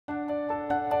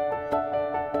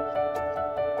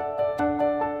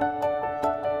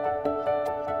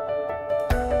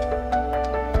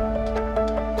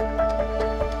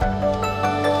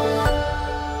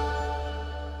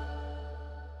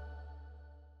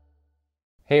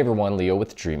Hey everyone, Leo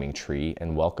with Dreaming Tree,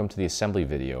 and welcome to the assembly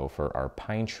video for our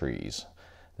pine trees.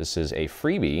 This is a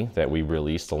freebie that we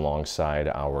released alongside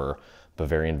our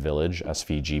Bavarian Village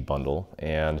SVG bundle,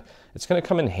 and it's going to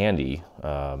come in handy,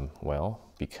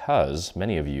 because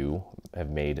many of you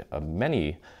have made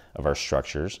many of our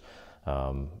structures.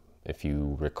 If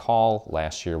you recall,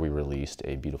 last year we released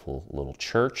a beautiful little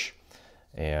church,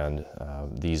 and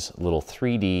these little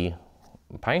 3D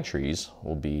pine trees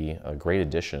will be a great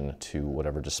addition to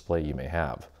whatever display you may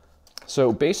have.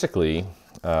 So basically,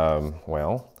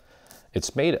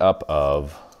 it's made up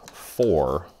of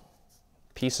 4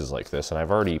 pieces like this, and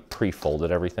I've already pre-folded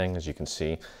everything. As you can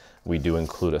see, we do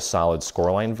include a solid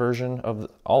scoreline version of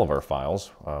all of our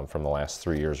files from the last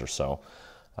 3 years or so.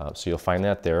 So you'll find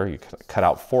that there. You cut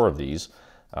out 4 of these,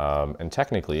 and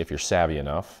technically, if you're savvy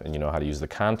enough and you know how to use the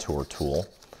contour tool,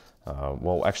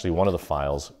 actually one of the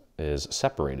files is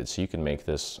separated, so you can make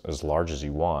this as large as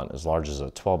you want. As large as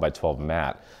a 12 by 12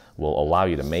 mat will allow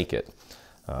you to make it.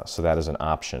 So that is an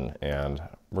option, and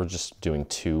we're just doing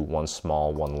 2, one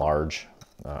small, one large.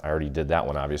 I already did that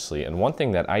one, obviously. And one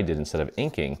thing that I did instead of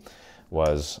inking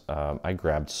was I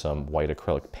grabbed some white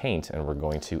acrylic paint, and we're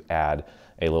going to add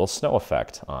a little snow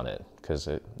effect on it, because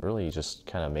it really just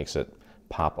kind of makes it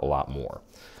pop a lot more.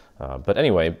 But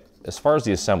anyway, as far as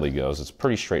the assembly goes, it's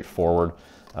pretty straightforward.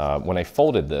 When I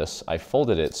folded this, I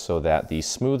folded it so that the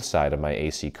smooth side of my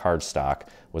AC cardstock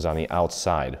was on the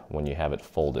outside when you have it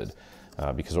folded.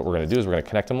 Because what we're going to do is we're going to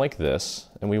connect them like this,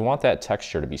 and we want that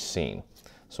texture to be seen.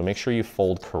 So make sure you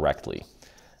fold correctly.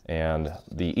 And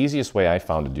the easiest way I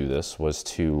found to do this was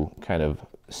to kind of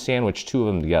sandwich 2 of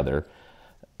them together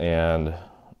and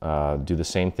do the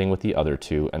same thing with the other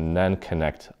 2, and then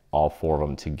connect all 4 of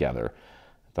them together.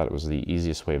 I thought it was the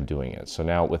easiest way of doing it. So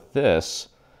now with this,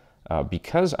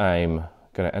 because I'm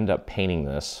going to end up painting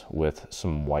this with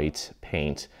some white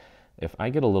paint, if I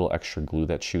get a little extra glue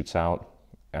that shoots out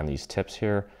on these tips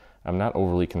here, I'm not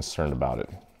overly concerned about it,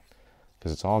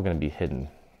 because it's all going to be hidden.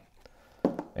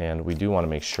 And we do want to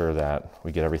make sure that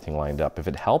we get everything lined up. If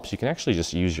it helps, you can actually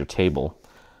just use your table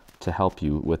to help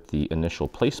you with the initial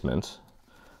placement.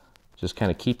 Just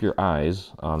kind of keep your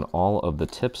eyes on all of the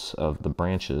tips of the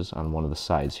branches on one of the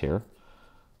sides here,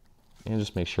 and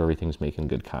just make sure everything's making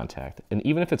good contact. And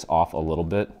even if it's off a little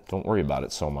bit, don't worry about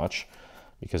it so much,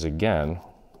 because again,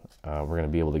 we're going to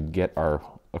be able to get our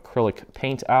acrylic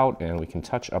paint out, and we can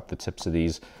touch up the tips of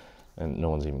these, and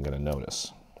no one's even going to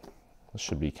notice. This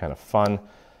should be kind of fun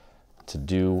to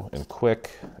do and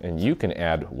quick, and you can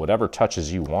add whatever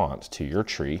touches you want to your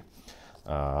tree.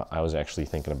 I was actually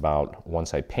thinking about,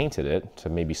 once I painted it, to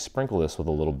maybe sprinkle this with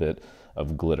a little bit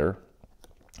of glitter,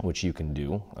 which you can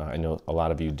do. I know a lot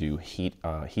of you do heat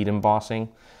embossing,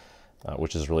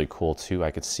 which is really cool too.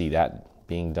 I could see that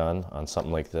being done on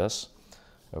something like this.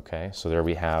 Okay, so there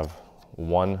we have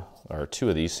 1 or 2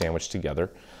 of these sandwiched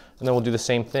together, and then we'll do the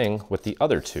same thing with the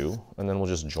other 2, and then we'll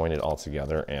just join it all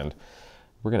together, and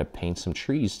we're going to paint some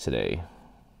trees today.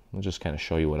 I'll just kind of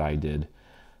show you what I did.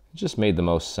 It just made the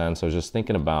most sense. I was just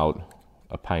thinking about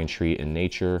a pine tree in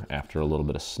nature after a little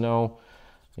bit of snow.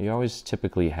 You always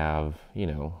typically have,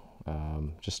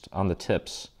 just on the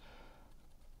tips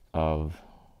of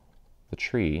the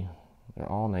tree, they're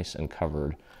all nice and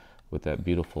covered with that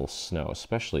beautiful snow,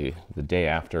 especially the day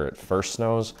after it first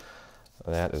snows.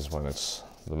 That is when it's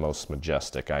the most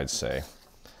majestic, I'd say.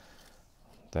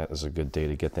 That is a good day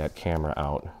to get that camera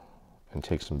out and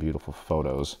take some beautiful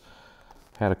photos.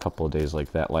 Had a couple of days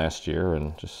like that last year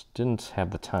and just didn't have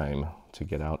the time to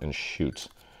get out and shoot.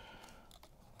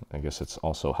 I guess it's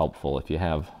also helpful if you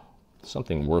have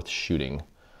something worth shooting.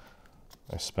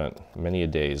 I spent many a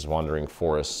days wandering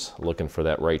forests looking for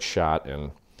that right shot,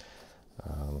 and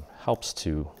helps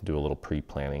to do a little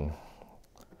pre-planning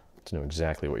to know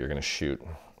exactly what you're going to shoot.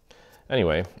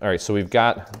 Anyway, all right, so we've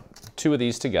got 2 of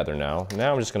these together now.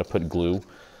 Now I'm just going to put glue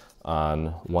on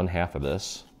one half of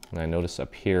this, and I notice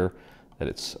up here that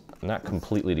it's not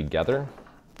completely together.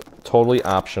 Totally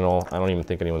optional. I don't even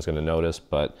think anyone's going to notice,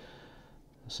 but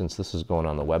since this is going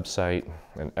on the website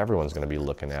and everyone's going to be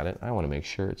looking at it, I want to make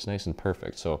sure it's nice and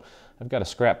perfect. So I've got a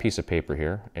scrap piece of paper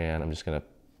here, and I'm just going to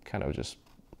kind of just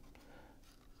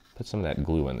put some of that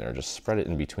glue in there. Just spread it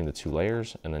in between the 2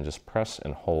 layers, and then just press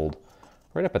and hold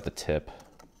right up at the tip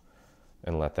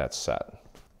and let that set.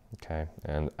 Okay,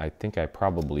 and I think I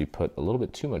probably put a little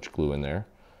bit too much glue in there,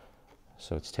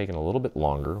 so it's taking a little bit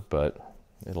longer, but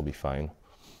it'll be fine.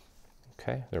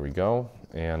 Okay, there we go.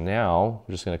 And now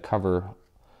we're just going to cover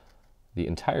the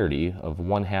entirety of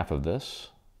one half of this.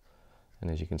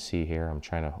 And as you can see here, I'm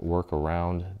trying to work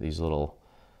around these little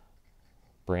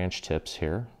branch tips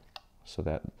here so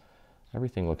that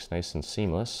everything looks nice and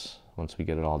seamless once we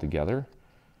get it all together.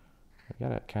 I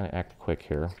gotta kind of act quick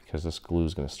here because this glue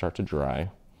is going to start to dry.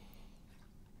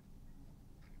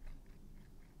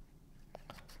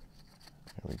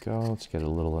 There we go. Let's get it a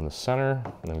little in the center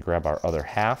and then grab our other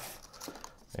half.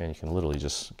 And you can literally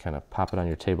just kind of pop it on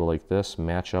your table like this,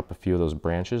 match up a few of those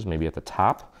branches, maybe at the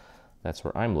top. That's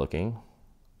where I'm looking.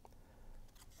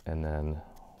 And then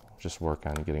just work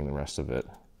on getting the rest of it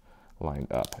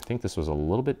lined up. I think this was a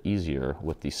little bit easier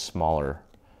with the smaller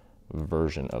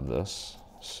version of this.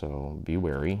 So be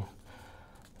wary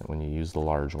that when you use the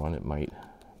large one, it might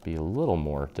be a little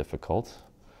more difficult,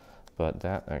 but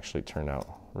that actually turned out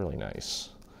really nice.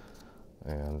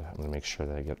 And I'm gonna make sure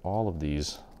that I get all of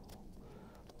these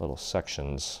little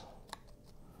sections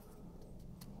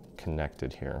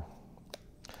connected here.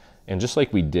 And just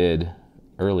like we did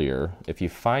earlier, if you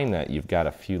find that you've got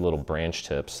a few little branch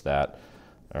tips that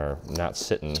are not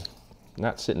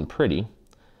sitting pretty,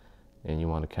 and you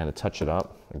want to kind of touch it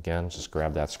up, again, just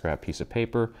grab that scrap piece of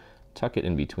paper, tuck it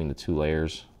in between the two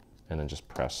layers, and then just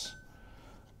press,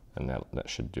 and that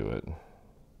should do it.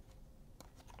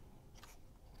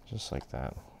 Just like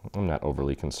that. I'm not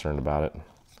overly concerned about it,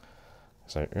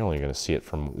 because you're only going to see it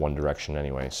from one direction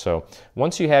anyway. So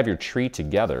once you have your tree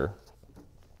together,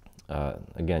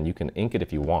 again, you can ink it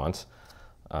if you want.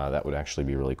 That would actually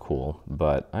be really cool,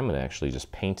 but I'm going to actually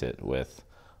just paint it with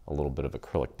a little bit of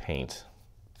acrylic paint.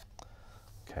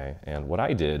 Okay, and what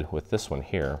I did with this one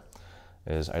here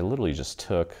is I literally just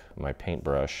took my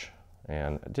paintbrush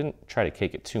and didn't try to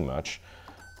cake it too much,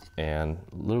 and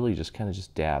literally just kind of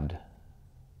just dabbed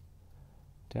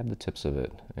the tips of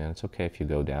it. And it's okay if you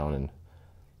go down and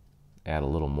add a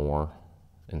little more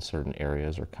in certain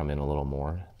areas or come in a little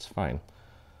more, it's fine.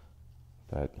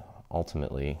 But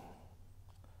ultimately,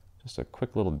 just a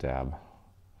quick little dab,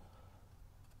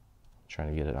 trying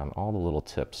to get it on all the little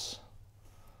tips.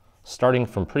 Starting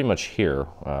from pretty much here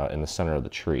in the center of the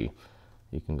tree,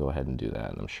 you can go ahead and do that,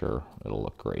 and I'm sure it'll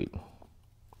look great.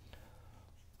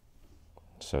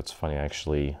 So it's funny,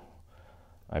 actually,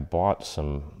 I bought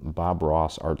some Bob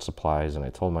Ross art supplies, and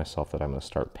I told myself that I'm going to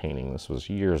start painting. This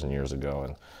was years and years ago,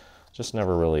 and just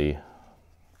never really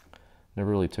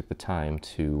took the time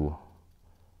to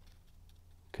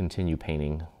continue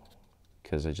painting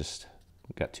because I just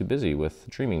got too busy with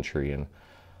Dreaming Tree and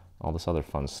all this other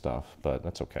fun stuff, but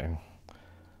that's okay.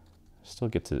 Still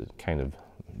get to kind of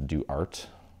do art.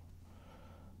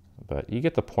 But you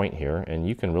get the point here, and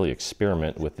you can really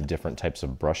experiment with the different types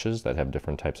of brushes that have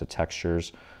different types of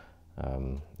textures.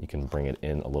 You can bring it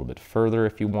in a little bit further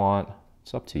if you want.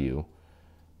 It's up to you.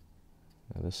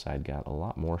 Now, this side got a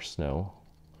lot more snow,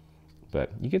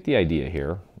 but you get the idea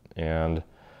here. And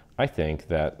I think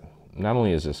that not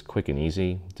only is this quick and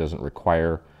easy, it doesn't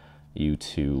require you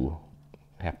to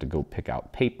have to go pick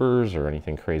out papers or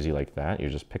anything crazy like that. You're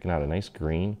just picking out a nice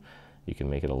green. You can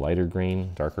make it a lighter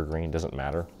green, darker green, doesn't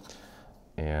matter.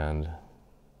 And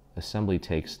assembly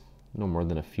takes no more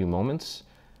than a few moments,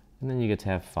 and then you get to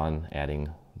have fun adding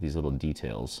these little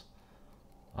details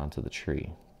onto the tree,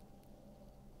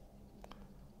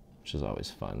 which is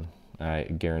always fun. I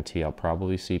guarantee I'll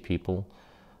probably see people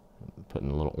putting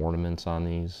little ornaments on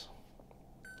these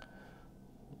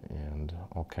and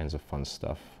all kinds of fun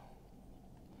stuff.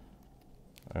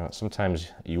 Sometimes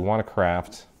you want to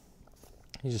craft,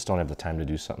 you just don't have the time to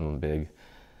do something big,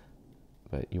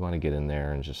 but you want to get in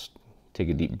there and just take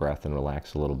a deep breath and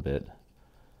relax a little bit.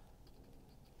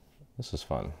 This is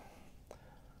fun.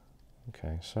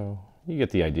 Okay, so you get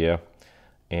the idea,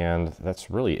 and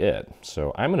that's really it.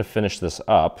 So I'm going to finish this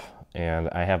up, and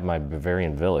I have my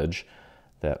Bavarian Village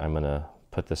that I'm going to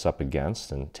put this up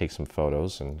against and take some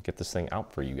photos and get this thing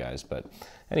out for you guys. But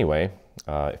anyway,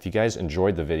 if you guys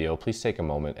enjoyed the video, please take a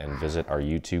moment and visit our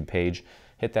YouTube page.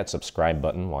 Hit that subscribe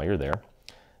button while you're there,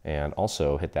 and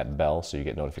also hit that bell so you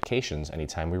get notifications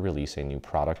anytime we release a new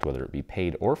product, whether it be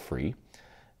paid or free.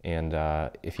 And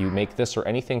if you make this or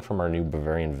anything from our new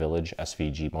Bavarian Village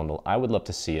SVG bundle, I would love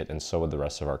to see it, and so would the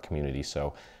rest of our community.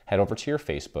 So head over to your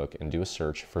Facebook and do a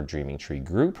search for Dreaming Tree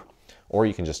Group, or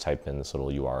you can just type in this little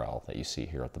URL that you see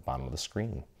here at the bottom of the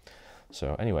screen.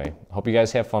 So anyway, hope you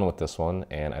guys have fun with this one,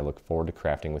 and I look forward to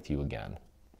crafting with you again.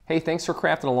 Hey, thanks for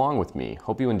crafting along with me.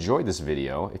 Hope you enjoyed this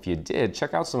video. If you did,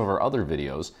 check out some of our other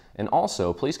videos, and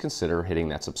also please consider hitting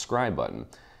that subscribe button.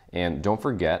 And don't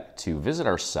forget to visit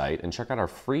our site and check out our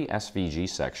free SVG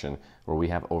section, where we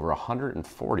have over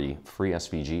 140 free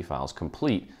SVG files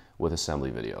complete with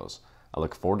assembly videos. I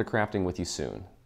look forward to crafting with you soon.